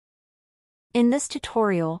In this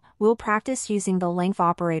tutorial, we'll practice using the length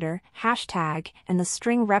operator, hashtag, and the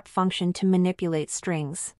string.rep function to manipulate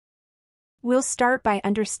strings. We'll start by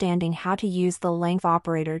understanding how to use the length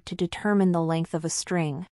operator to determine the length of a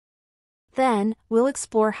string. Then, we'll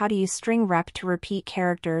explore how to use string.rep to repeat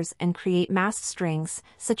characters and create masked strings,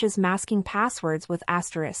 such as masking passwords with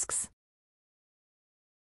asterisks.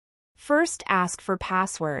 First, ask for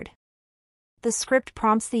password. The script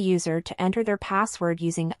prompts the user to enter their password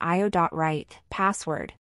using io.write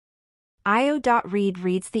password. io.read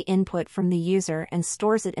reads the input from the user and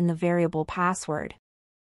stores it in the variable password.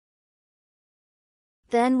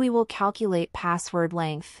 Then we will calculate password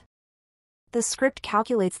length. The script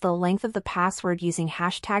calculates the length of the password using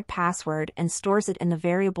hashtag password and stores it in the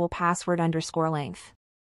variable password_length.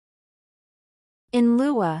 In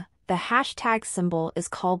Lua, the hashtag symbol is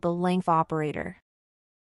called the length operator.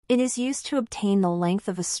 It is used to obtain the length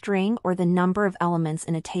of a string or the number of elements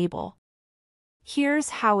in a table. Here's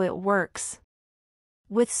how it works.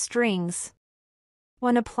 With strings,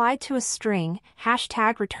 when applied to a string,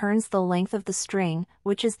 hashtag returns the length of the string,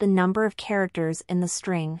 which is the number of characters in the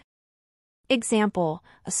string. Example,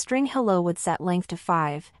 a string hello would set length to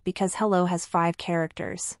 5, because hello has 5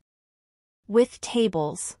 characters. With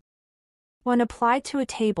tables, when applied to a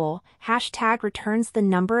table, hashtag returns the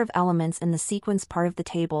number of elements in the sequence part of the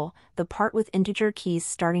table, the part with integer keys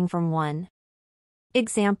starting from 1.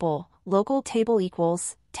 Example, local table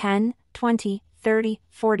equals 10, 20, 30,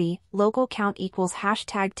 40, local count equals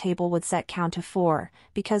hashtag table would set count to 4,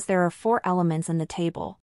 because there are 4 elements in the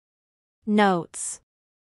table. Notes: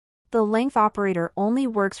 the length operator only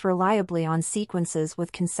works reliably on sequences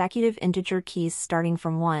with consecutive integer keys starting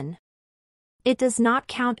from 1. It does not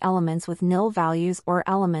count elements with nil values or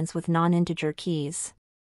elements with non-integer keys.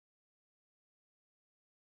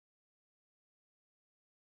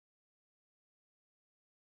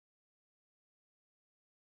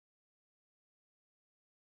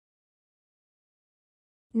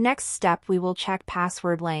 Next step, we will check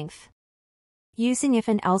password length. Using if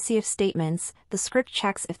and else if statements, the script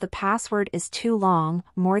checks if the password is too long,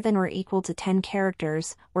 more than or equal to 10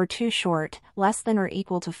 characters, or too short, less than or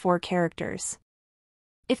equal to 4 characters.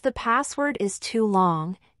 If the password is too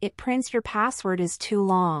long, it prints your password is too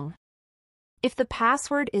long. If the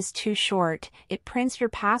password is too short, it prints your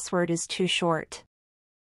password is too short.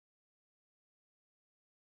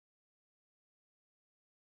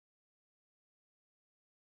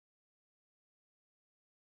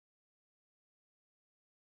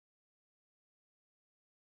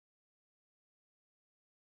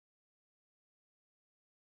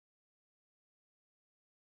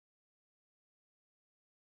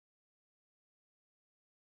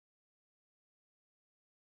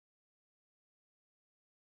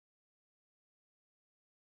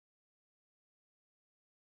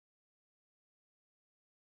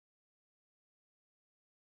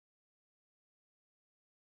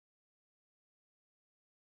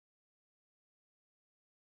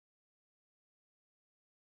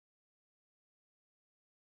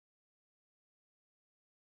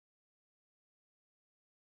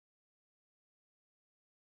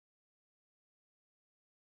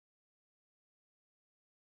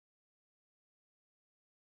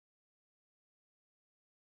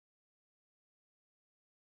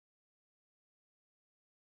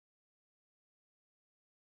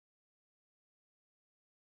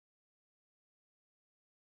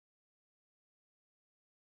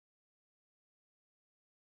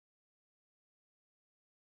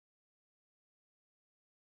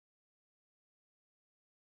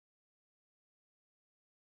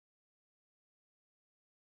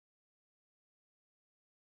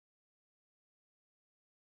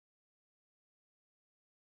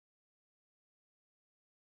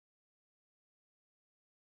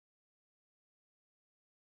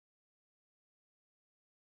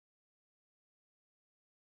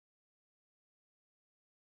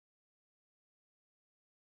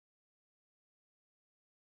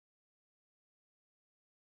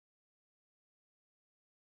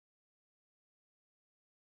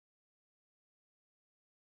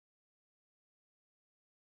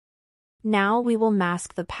 Now we will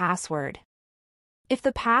mask the password. If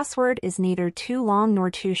the password is neither too long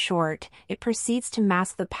nor too short, it proceeds to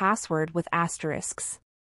mask the password with asterisks.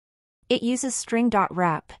 It uses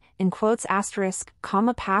string.rep, in quotes asterisk,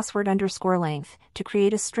 comma password_length, to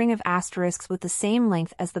create a string of asterisks with the same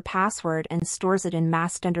length as the password and stores it in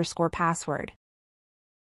masked_password.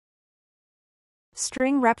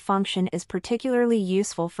 String.rep function is particularly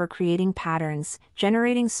useful for creating patterns,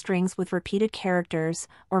 generating strings with repeated characters,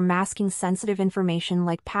 or masking sensitive information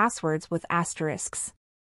like passwords with asterisks.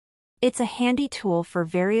 It's a handy tool for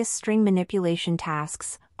various string manipulation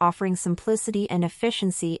tasks, offering simplicity and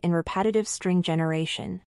efficiency in repetitive string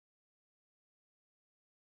generation.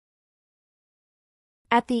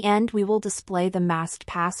 At the end, we will display the masked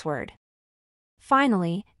password.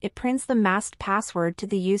 Finally, it prints the masked password to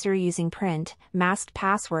the user using print masked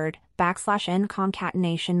password \n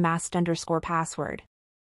concatenation masked_password.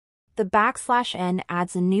 The \n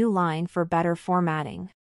adds a new line for better formatting.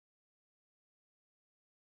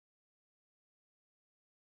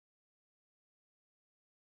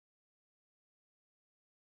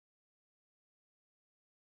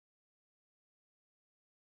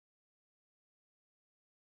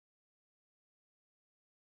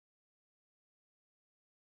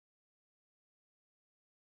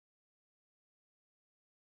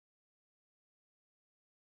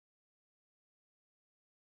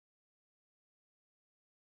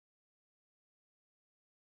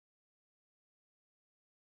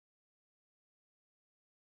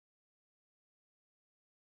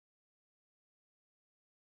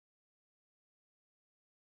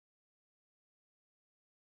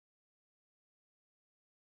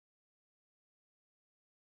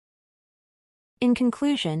 In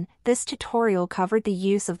conclusion, this tutorial covered the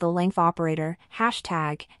use of the length operator,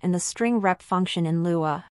 hashtag, and the string.rep function in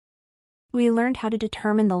Lua. We learned how to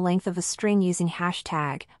determine the length of a string using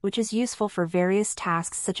hashtag, which is useful for various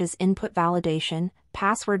tasks such as input validation,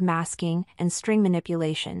 password masking, and string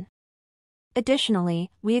manipulation. Additionally,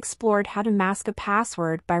 we explored how to mask a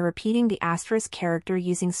password by repeating the asterisk character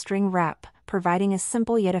using string.rep, providing a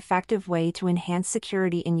simple yet effective way to enhance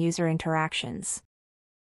security in user interactions.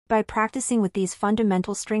 By practicing with these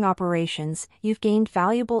fundamental string operations, you've gained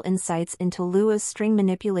valuable insights into Lua's string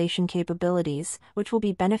manipulation capabilities, which will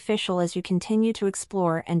be beneficial as you continue to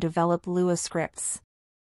explore and develop Lua scripts.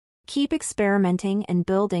 Keep experimenting and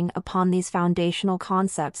building upon these foundational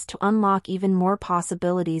concepts to unlock even more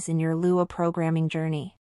possibilities in your Lua programming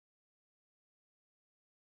journey.